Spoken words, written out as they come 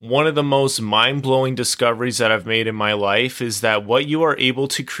One of the most mind-blowing discoveries that I've made in my life is that what you are able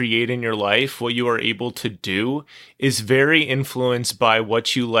to create in your life, what you are able to do, is very influenced by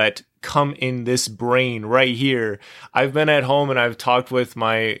what you let come in this brain right here. I've been at home and I've talked with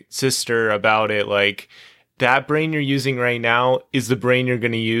my sister about it. Like, that brain you're using right now is the brain you're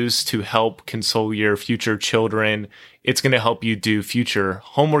going to use to help console your future children. It's going to help you do future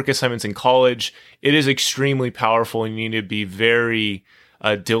homework assignments in college. It is extremely powerful and you need to be very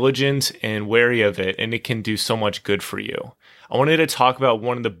diligent and wary of it, and it can do so much good for you. I wanted to talk about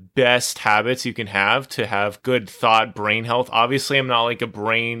one of the best habits you can have to have good thought, brain health. Obviously, I'm not like a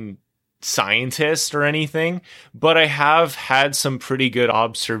brain scientist or anything, but I have had some pretty good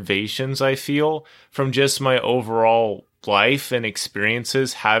observations, I feel, from just my overall life and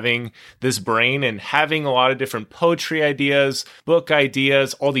experiences having this brain and having a lot of different poetry ideas, book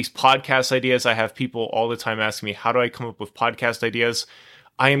ideas, all these podcast ideas. I have people all the time asking me, how do I come up with podcast ideas?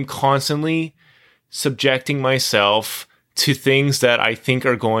 I am constantly subjecting myself to things that I think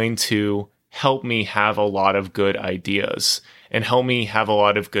are going to help me have a lot of good ideas and help me have a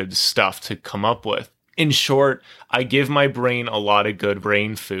lot of good stuff to come up with. In short, I give my brain a lot of good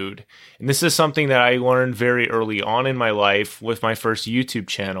brain food. And this is something that I learned very early on in my life with my first YouTube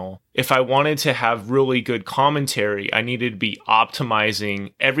channel. If I wanted to have really good commentary, I needed to be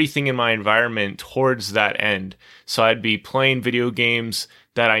optimizing everything in my environment towards that end. So I'd be playing video games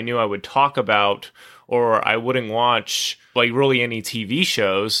that I knew I would talk about, or I wouldn't watch like really any TV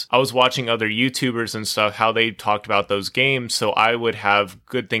shows. I was watching other YouTubers and stuff, how they talked about those games, so I would have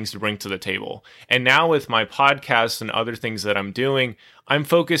good things to bring to the table. And now with my podcast and other things that I'm doing, I'm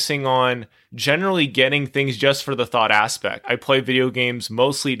focusing on generally getting things just for the thought aspect. I play video games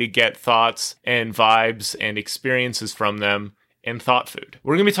mostly to get thoughts and vibes and experiences from them and thought food.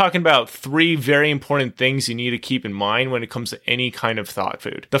 We're going to be talking about 3 very important things you need to keep in mind when it comes to any kind of thought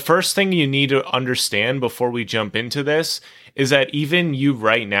food. The first thing you need to understand before we jump into this is that even you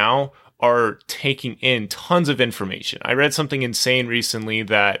right now are taking in tons of information. I read something insane recently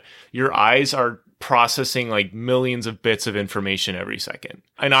that your eyes are processing like millions of bits of information every second.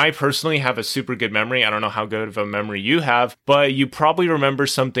 And I personally have a super good memory. I don't know how good of a memory you have, but you probably remember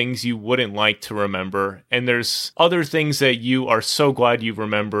some things you wouldn't like to remember. And there's other things that you are so glad you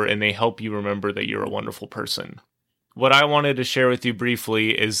remember, and they help you remember that you're a wonderful person. What I wanted to share with you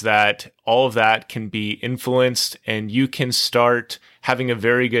briefly is that all of that can be influenced, and you can start having a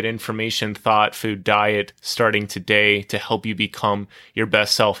very good information, thought, food, diet starting today to help you become your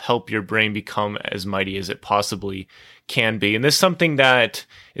best self, help your brain become as mighty as it possibly can be. And this is something that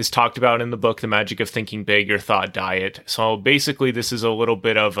is talked about in the book, The Magic of Thinking Big, Your Thought Diet. So basically, this is a little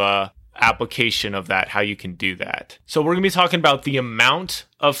bit of a application of that, how you can do that. So we're going to be talking about the amount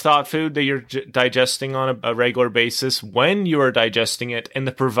of thought food that you're digesting on a regular basis, when you are digesting it, and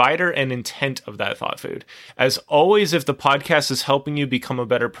the provider and intent of that thought food. As always, if the podcast is helping you become a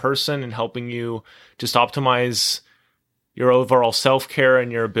better person and helping you just optimize your overall self-care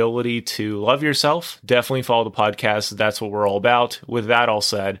and your ability to love yourself, definitely follow the podcast. That's what we're all about. With that all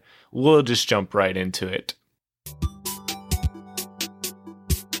said, we'll just jump right into it.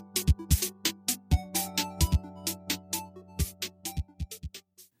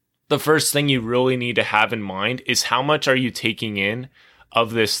 The first thing you really need to have in mind is how much are you taking in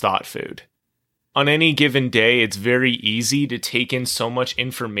of this thought food. On any given day, it's very easy to take in so much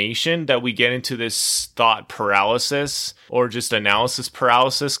information that we get into this thought paralysis or just analysis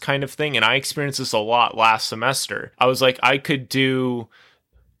paralysis kind of thing. And I experienced this a lot last semester. I was like, I could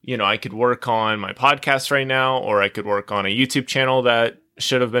work on my podcast right now, or I could work on a YouTube channel that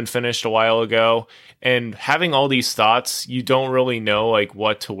should have been finished a while ago. And having all these thoughts, you don't really know like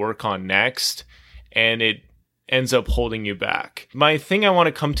what to work on next, and it ends up holding you back. My thing I want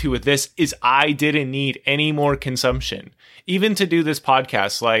to come to with this is I didn't need any more consumption. Even to do this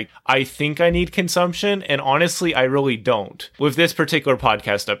podcast, like, I think I need consumption, and honestly, I really don't. With this particular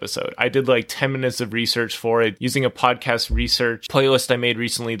podcast episode, I did like 10 minutes of research for it using a podcast research playlist I made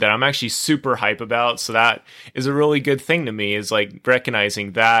recently that I'm actually super hype about. So that is a really good thing to me, is like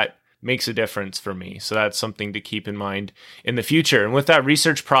recognizing that makes a difference for me. So that's something to keep in mind in the future. And with that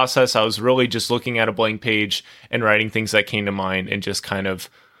research process, I was really just looking at a blank page and writing things that came to mind and just kind of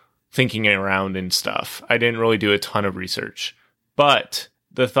thinking around and stuff. I didn't really do a ton of research. But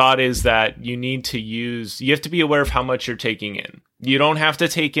the thought is that you have to be aware of how much you're taking in. You don't have to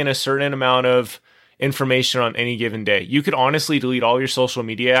take in a certain amount of information on any given day. You could honestly delete all your social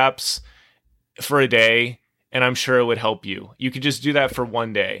media apps for a day, and I'm sure it would help you. You could just do that for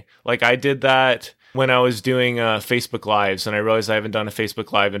one day. Like I did that when I was doing Facebook Lives, and I realized I haven't done a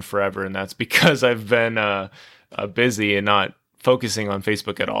Facebook Live in forever, and that's because I've been busy and not focusing on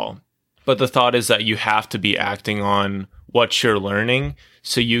Facebook at all. But the thought is that you have to be acting on what you're learning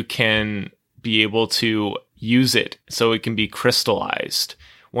so you can be able to use it so it can be crystallized.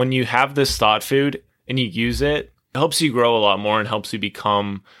 When you have this thought food and you use it, it helps you grow a lot more and helps you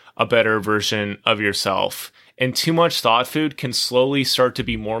become a better version of yourself. And too much thought food can slowly start to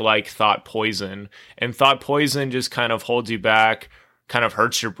be more like thought poison. And thought poison just kind of holds you back, kind of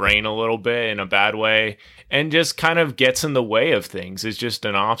hurts your brain a little bit in a bad way, and just kind of gets in the way of things. It's just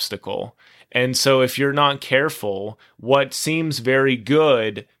an obstacle. And so if you're not careful, what seems very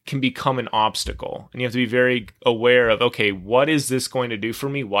good can become an obstacle. And you have to be very aware of, okay, what is this going to do for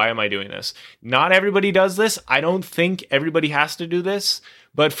me? Why am I doing this? Not everybody does this. I don't think everybody has to do this.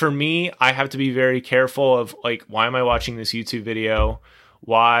 But for me, I have to be very careful of, like, why am I watching this YouTube video?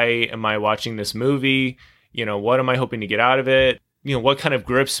 Why am I watching this movie? What am I hoping to get out of it? What kind of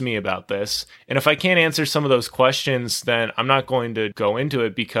grips me about this? And if I can't answer some of those questions, then I'm not going to go into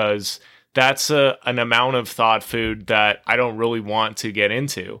it, because that's an amount of thought food that I don't really want to get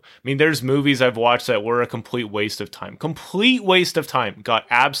into. I mean, there's movies I've watched that were a complete waste of time. Complete waste of time. Got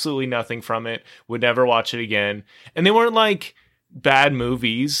absolutely nothing from it. Would never watch it again. And they weren't like bad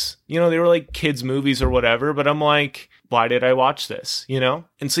movies. They were like kids' movies or whatever. But I'm like, why did I watch this?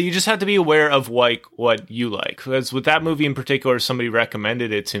 And so you just have to be aware of what you like. Because with that movie in particular, somebody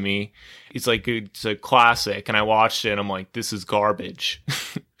recommended it to me. It's a classic. And I watched it and I'm like, this is garbage.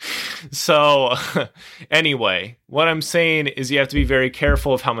 So anyway, what I'm saying is you have to be very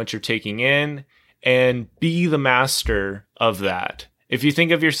careful of how much you're taking in and be the master of that. If you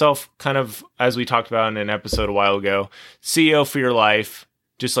think of yourself kind of, as we talked about in an episode a while ago, CEO for your life,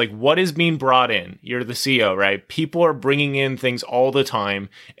 just like what is being brought in, you're the CEO, right? People are bringing in things all the time,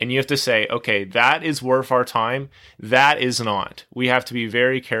 and you have to say, okay, that is worth our time. That is not. We have to be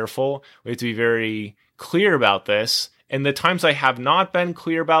very careful. We have to be very clear about this. And the times I have not been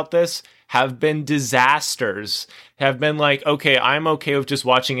clear about this have been disasters, have been like, okay, I'm okay with just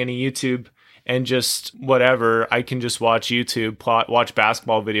watching any YouTube and just whatever. I can just watch YouTube, watch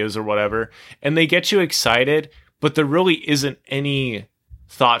basketball videos or whatever. And they get you excited, but there really isn't any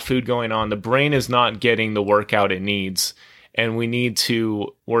thought food going on. The brain is not getting the workout it needs. And we need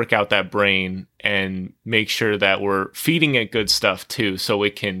to work out that brain and make sure that we're feeding it good stuff too, so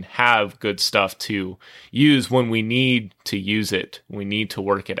it can have good stuff to use when we need to use it. We need to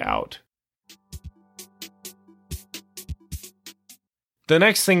work it out. The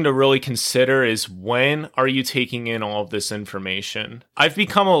next thing to really consider is, when are you taking in all of this information? I've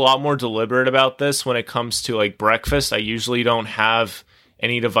become a lot more deliberate about this when it comes to like breakfast. I usually don't have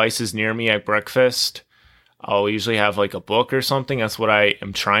any devices near me at breakfast. I'll usually have like a book or something. That's what I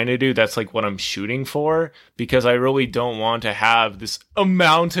am trying to do. That's like what I'm shooting for, because I really don't want to have this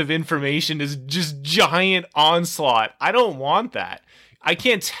amount of information, this just giant onslaught. I don't want that. I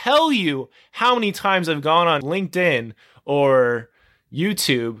can't tell you how many times I've gone on LinkedIn or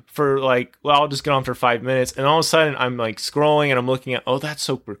YouTube for like, well, I'll just get on for 5 minutes, and all of a sudden I'm like scrolling and I'm looking at, oh, that's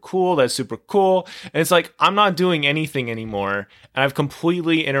super cool. That's super cool. And it's like, I'm not doing anything anymore. And I've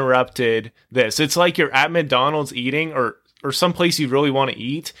completely interrupted this. It's like you're at McDonald's eating or someplace you really want to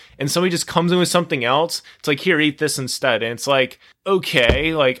eat, and somebody just comes in with something else. It's like, here, eat this instead. And it's like,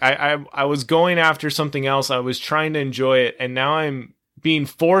 okay, like I was going after something else. I was trying to enjoy it, and now I'm being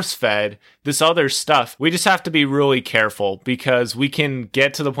force-fed this other stuff. We just have to be really careful, because we can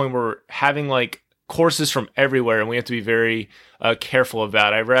get to the point where we're having like courses from everywhere, and we have to be very careful of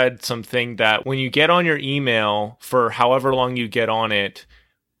that. I read something that when you get on your email for however long you get on it,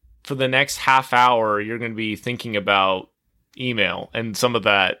 for the next half hour, you're going to be thinking about email and some of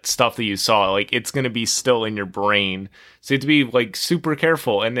that stuff that you saw. Like, it's going to be still in your brain. So you have to be like super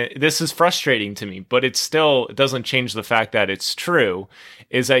careful. And this is frustrating to me, but it doesn't change the fact that it's true,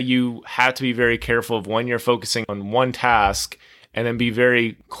 is that you have to be very careful of when you're focusing on one task, and then be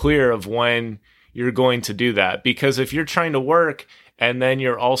very clear of when you're going to do that. Because if you're trying to work and then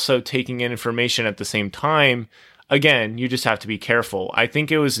you're also taking in information at the same time, again, you just have to be careful. I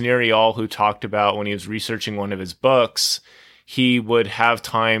think it was Nir Eyal who talked about, when he was researching one of his books, he would have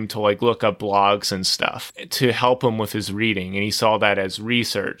time to like look up blogs and stuff to help him with his reading. And he saw that as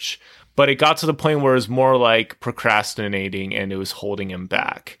research. But it got to the point where it was more like procrastinating, and it was holding him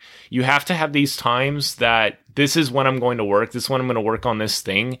back. You have to have these times that this is when I'm going to work. This is when I'm going to work on this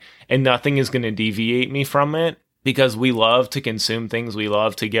thing, and nothing is going to deviate me from it. Because we love to consume things. We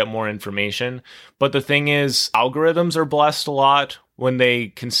love to get more information. But the thing is, algorithms are blessed a lot when they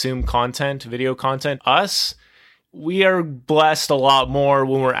consume content, video content. Us, we are blessed a lot more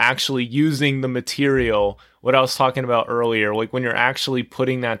when we're actually using the material. What I was talking about earlier, like when you're actually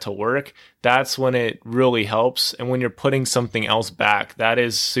putting that to work, that's when it really helps. And when you're putting something else back, that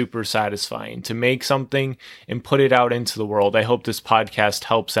is super satisfying to make something and put it out into the world. I hope this podcast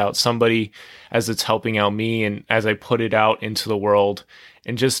helps out somebody as it's helping out me and as I put it out into the world.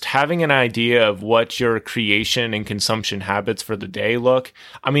 And just having an idea of what your creation and consumption habits for the day look,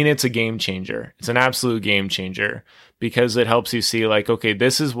 I mean, it's a game changer. It's an absolute game changer because it helps you see like, okay,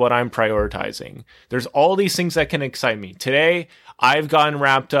 this is what I'm prioritizing. There's all these things that can excite me. Today, I've gotten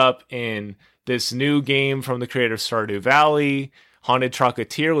wrapped up in this new game from the creator of Stardew Valley, Haunted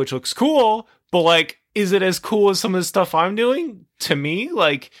Trocketeer, which looks cool, but like, is it as cool as some of the stuff I'm doing? To me,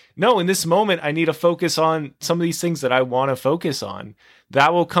 like, no, in this moment, I need to focus on some of these things that I want to focus on.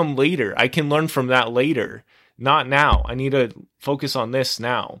 That will come later. I can learn from that later, not now. I need to focus on this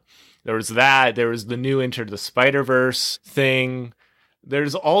now. There was that. There was the new Into the Spider-Verse thing.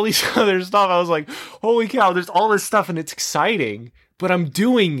 There's all these other stuff. I was like, holy cow, there's all this stuff and it's exciting, but I'm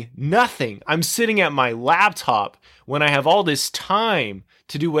doing nothing. I'm sitting at my laptop when I have all this time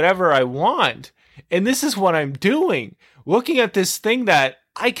to do whatever I want. And this is what I'm doing, looking at this thing that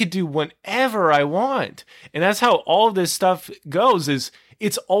I could do whenever I want. And that's how all of this stuff goes, is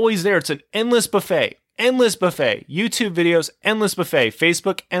it's always there. It's an endless buffet. YouTube videos, endless buffet.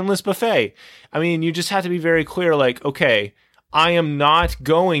 Facebook, endless buffet. I mean, you just have to be very clear, like, okay, I am not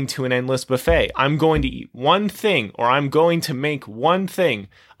going to an endless buffet. I'm going to eat one thing, or I'm going to make one thing.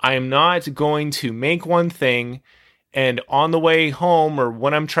 I am not going to make one thing, and on the way home, or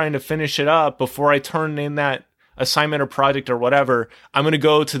when I'm trying to finish it up, before I turn in that assignment or project or whatever, I'm going to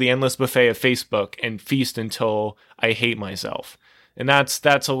go to the endless buffet of Facebook and feast until I hate myself. And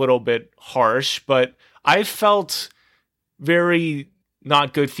that's a little bit harsh, but I felt very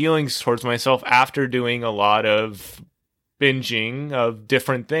not good feelings towards myself after doing a lot of binging of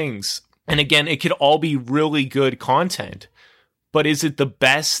different things. And again, it could all be really good content, but is it the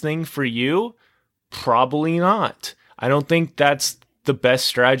best thing for you? Probably not. I don't think that's the best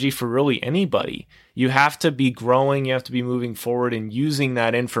strategy for really anybody. You have to be growing, you have to be moving forward and using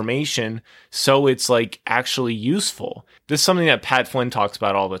that information so it's like actually useful. This is something that Pat Flynn talks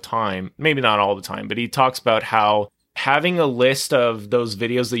about all the time. Maybe not all the time, but he talks about how having a list of those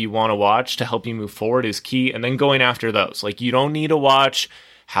videos that you want to watch to help you move forward is key, and then going after those. Like, you don't need to watch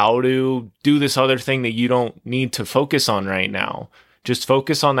how to do this other thing that you don't need to focus on right now. Just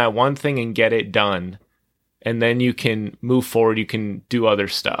focus on that one thing and get it done. And then you can move forward, you can do other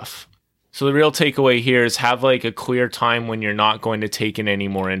stuff. So the real takeaway here is have like a clear time when you're not going to take in any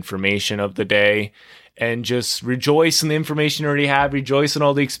more information of the day, and just rejoice in the information you already have, rejoice in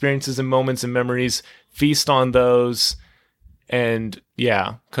all the experiences and moments and memories, feast on those. And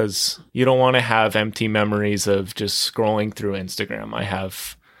yeah, because you don't want to have empty memories of just scrolling through Instagram. I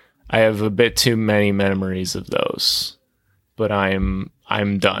have a bit too many memories of those, but I'm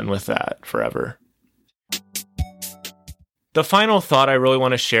done with that forever. The final thought I really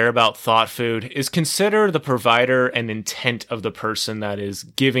want to share about thought food is consider the provider and intent of the person that is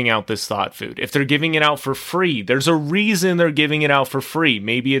giving out this thought food. If they're giving it out for free, there's a reason they're giving it out for free.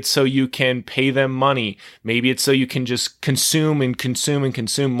 Maybe it's so you can pay them money. Maybe it's so you can just consume and consume and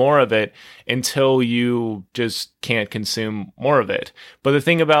consume more of it until you just can't consume more of it. But the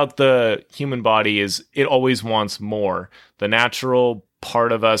thing about the human body is it always wants more. The natural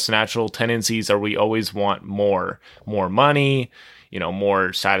part of us, natural tendencies are we always want more money,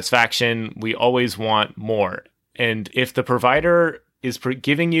 more satisfaction. We always want more. And if the provider is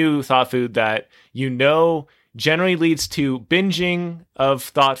giving you thought food that generally leads to binging of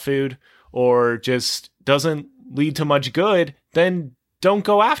thought food or just doesn't lead to much good, then don't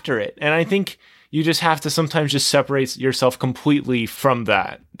go after it. And I think you just have to sometimes just separate yourself completely from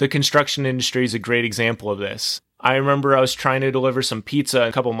that. The construction industry is a great example of this. I remember I was trying to deliver some pizza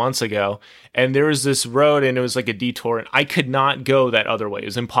a couple months ago, and there was this road and it was like a detour, and I could not go that other way. It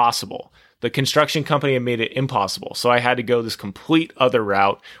was impossible. The construction company had made it impossible. So I had to go this complete other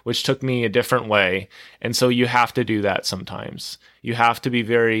route, which took me a different way. And so you have to do that sometimes. You have to be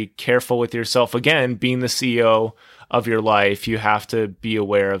very careful with yourself. Again, being the CEO of your life, you have to be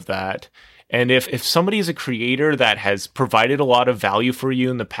aware of that. And if somebody is a creator that has provided a lot of value for you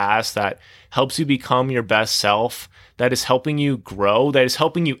in the past, that helps you become your best self, that is helping you grow, that is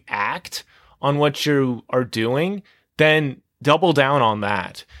helping you act on what you are doing, then double down on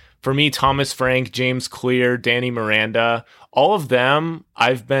that. For me, Thomas Frank, James Clear, Danny Miranda, all of them,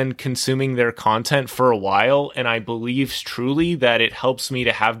 I've been consuming their content for a while, and I believe truly that it helps me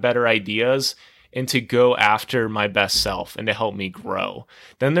to have better ideas and to go after my best self and to help me grow.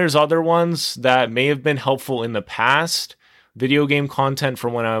 Then there's other ones that may have been helpful in the past, video game content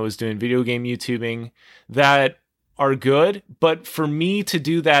from when I was doing video game YouTubing that are good. But for me to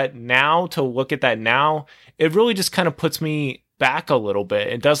do that now, to look at that now, it really just kind of puts me back a little bit.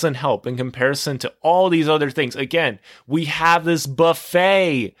 It doesn't help in comparison to all these other things. Again, we have this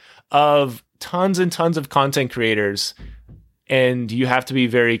buffet of tons and tons of content creators, and you have to be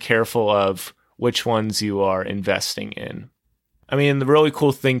very careful of which ones you are investing in. I mean, the really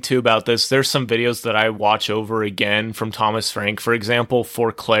cool thing too about this, there's some videos that I watch over again from Thomas Frank, for example,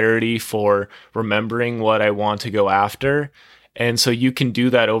 for clarity, for remembering what I want to go after. And so you can do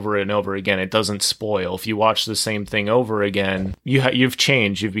that over and over again. It doesn't spoil. If you watch the same thing over again, you've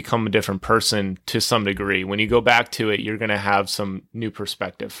changed. You've become a different person to some degree. When you go back to it, you're going to have some new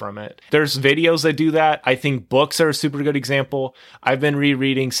perspective from it. There's videos that do that. I think books are a super good example. I've been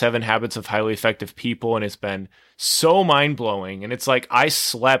rereading 7 Habits of Highly Effective People, and it's been so mind-blowing. And it's like, I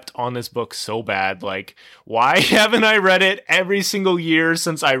slept on this book so bad. Like, why haven't I read it every single year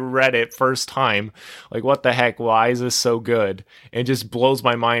since I read it first time? Like, what the heck? Why is this so good? It just blows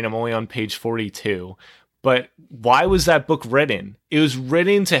my mind. I'm only on page 42. But why was that book written? It was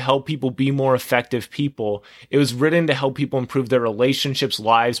written to help people be more effective people. It was written to help people improve their relationships,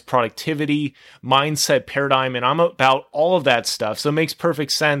 lives, productivity, mindset, paradigm, and I'm about all of that stuff. So it makes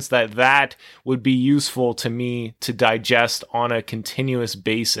perfect sense that that would be useful to me to digest on a continuous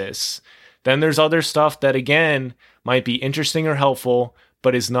basis. Then there's other stuff that, again, might be interesting or helpful,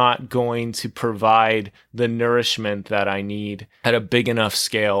 but is not going to provide the nourishment that I need at a big enough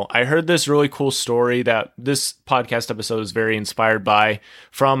scale. I heard this really cool story that this podcast episode is very inspired by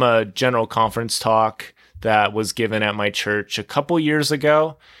from a general conference talk that was given at my church a couple years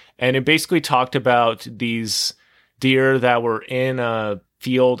ago. And it basically talked about these deer that were in a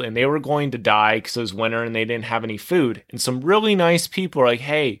field and they were going to die because it was winter and they didn't have any food. And some really nice people are like,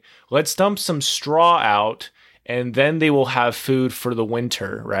 hey, let's dump some straw out and then they will have food for the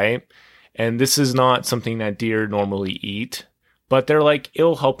winter, right? And this is not something that deer normally eat, but they're like,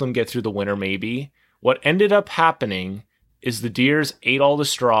 it'll help them get through the winter maybe. What ended up happening is the deers ate all the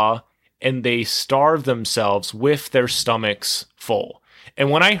straw and they starved themselves with their stomachs full. And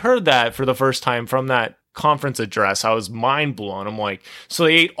when I heard that for the first time from that conference address, I was mind blown. I'm like, so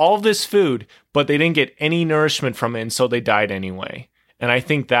they ate all this food, but they didn't get any nourishment from it, and so they died anyway. And I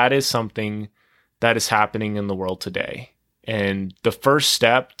think that is something that is happening in the world today. And the first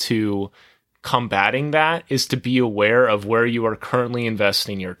step to combating that is to be aware of where you are currently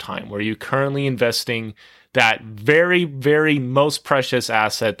investing your time, where you're currently investing that very, very most precious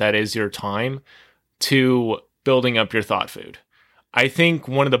asset that is your time to building up your thought food. I think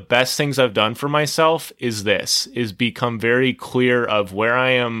one of the best things I've done for myself is become very clear of where I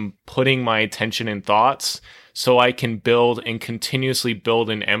am putting my attention and thoughts so I can build and continuously build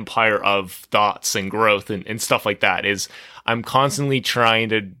an empire of thoughts and growth and stuff like that. I'm constantly trying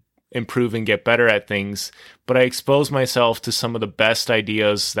to improve and get better at things, but I expose myself to some of the best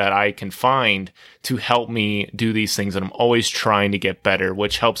ideas that I can find to help me do these things. And I'm always trying to get better,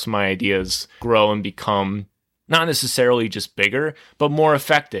 which helps my ideas grow and become not necessarily just bigger, but more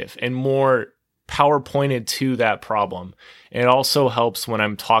effective and more power pointed to that problem. And it also helps when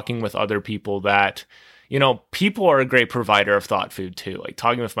I'm talking with other people that, you know, people are a great provider of thought food too. Like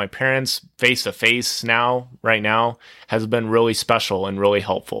talking with my parents face to face right now has been really special and really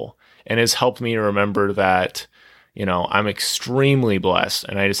helpful, and has helped me to remember that, you know, I'm extremely blessed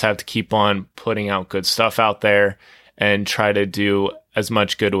and I just have to keep on putting out good stuff out there and try to do as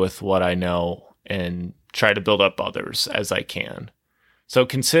much good with what I know and try to build up others as I can. So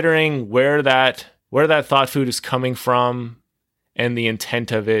considering where that thought food is coming from and the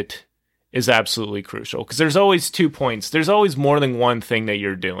intent of it is absolutely crucial, because there's always 2 points. There's always more than one thing that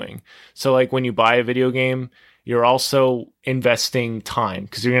you're doing. So like when you buy a video game, you're also investing time,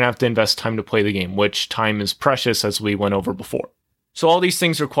 because you're going to have to invest time to play the game, which time is precious, as we went over before. So all these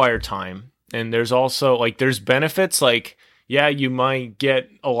things require time. And there's also like, there's benefits. Like, yeah, you might get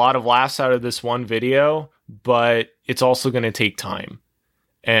a lot of laughs out of this one video, but it's also going to take time.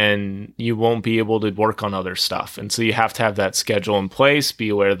 And you won't be able to work on other stuff. And so you have to have that schedule in place, be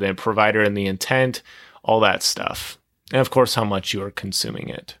aware of the provider and the intent, all that stuff. And of course, how much you are consuming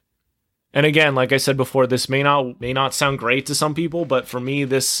it. And again, like I said before, this may not sound great to some people, but for me,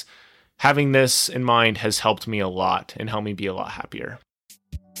 having this in mind has helped me a lot and helped me be a lot happier.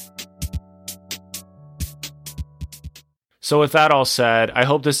 So with that all said, I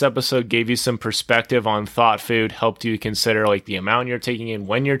hope this episode gave you some perspective on thought food, helped you consider like the amount you're taking in,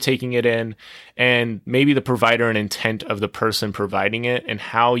 when you're taking it in, and maybe the provider and intent of the person providing it, and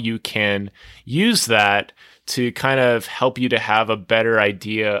how you can use that to kind of help you to have a better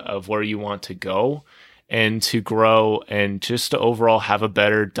idea of where you want to go and to grow, and just to overall have a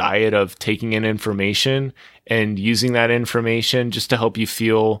better diet of taking in information and using that information just to help you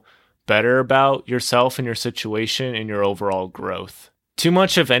feel better about yourself and your situation and your overall growth. Too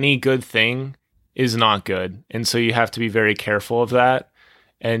much of any good thing is not good. And so you have to be very careful of that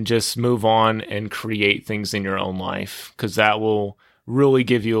and just move on and create things in your own life, because that will really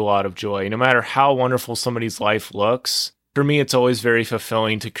give you a lot of joy. No matter how wonderful somebody's life looks, for me, it's always very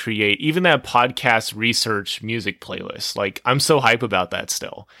fulfilling to create even that podcast research music playlist. Like, I'm so hype about that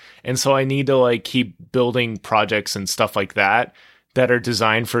still. And so I need to like keep building projects and stuff like that are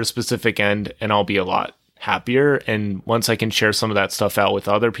designed for a specific end, and I'll be a lot happier. And once I can share some of that stuff out with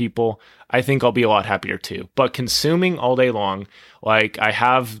other people, I think I'll be a lot happier too. But consuming all day long, like I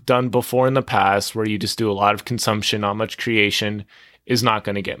have done before in the past, where you just do a lot of consumption, not much creation, is not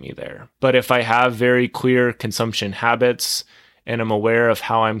going to get me there. But if I have very clear consumption habits and I'm aware of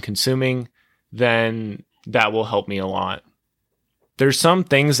how I'm consuming, then that will help me a lot. There's some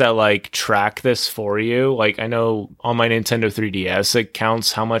things that like track this for you. Like I know on my Nintendo 3DS, it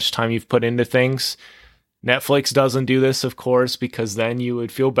counts how much time you've put into things. Netflix doesn't do this, of course, because then you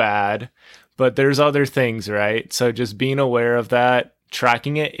would feel bad. But there's other things, right? So just being aware of that,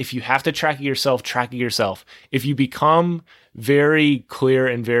 tracking it. If you have to track it yourself, track it yourself. If you become very clear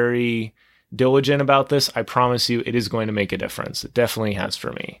and very diligent about this, I promise you it is going to make a difference. It definitely has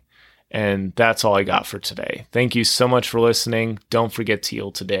for me. And that's all I got for today. Thank you so much for listening. Don't forget to heal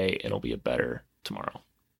today. It'll be a better tomorrow.